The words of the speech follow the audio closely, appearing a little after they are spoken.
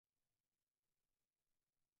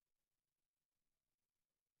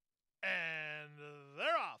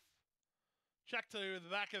Check to the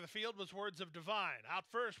back of the field was Words of Divine. Out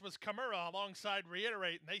first was Kimura alongside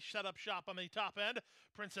Reiterate, and they set up shop on the top end.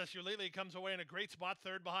 Princess Eulalie comes away in a great spot,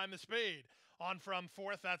 third behind the speed. On from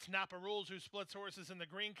fourth, that's Napa Rules, who splits horses in the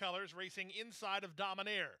green colors, racing inside of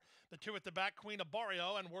Domineer. The two at the back, Queen of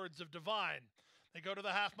Barrio and Words of Divine. They go to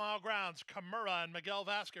the half-mile grounds. Kimura and Miguel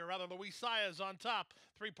Vasquez, rather Luis Saez on top.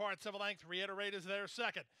 3 parts of a length. Reiterate is there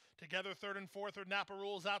second. Together third and fourth are Napa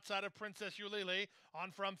Rules outside of Princess Eulalie.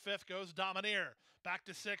 On from fifth goes Domineer. Back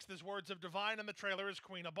to sixth is Words of Divine, and the trailer is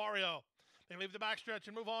Queen of Barrio. They leave the backstretch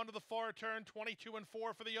and move on to the far turn, 22 and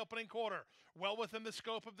 4 for the opening quarter. Well within the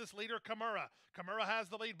scope of this leader, Kimura. Kimura has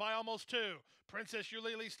the lead by almost 2. Princess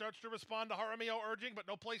Eulalie starts to respond to Jaramillo urging, but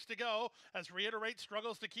no place to go as Reiterate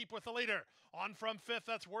struggles to keep with the leader. On from fifth,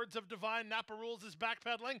 that's Words of Divine. Napa Rules is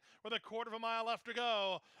backpedaling with a quarter of a mile left to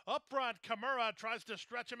go. Up front, Kimura tries to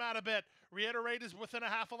stretch him out a bit. Reiterate is within a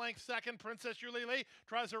half a length second. Princess Eulalie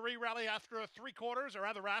tries to re-rally after a 3/4, or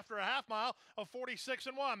rather after a half mile of 46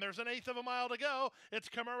 and 1. There's an eighth of a mile to go. It's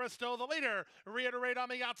Kimura still the leader. Reiterate on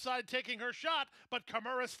the outside taking her shot, but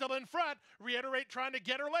Kimura still in front. Reiterate trying to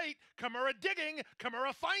get her late. Kimura digging.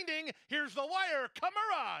 Kimura finding. Here's the wire.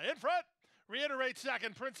 Kimura in front. Reiterate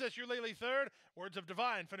second. Princess Eulalie third. Words of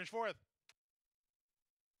Divine finish fourth.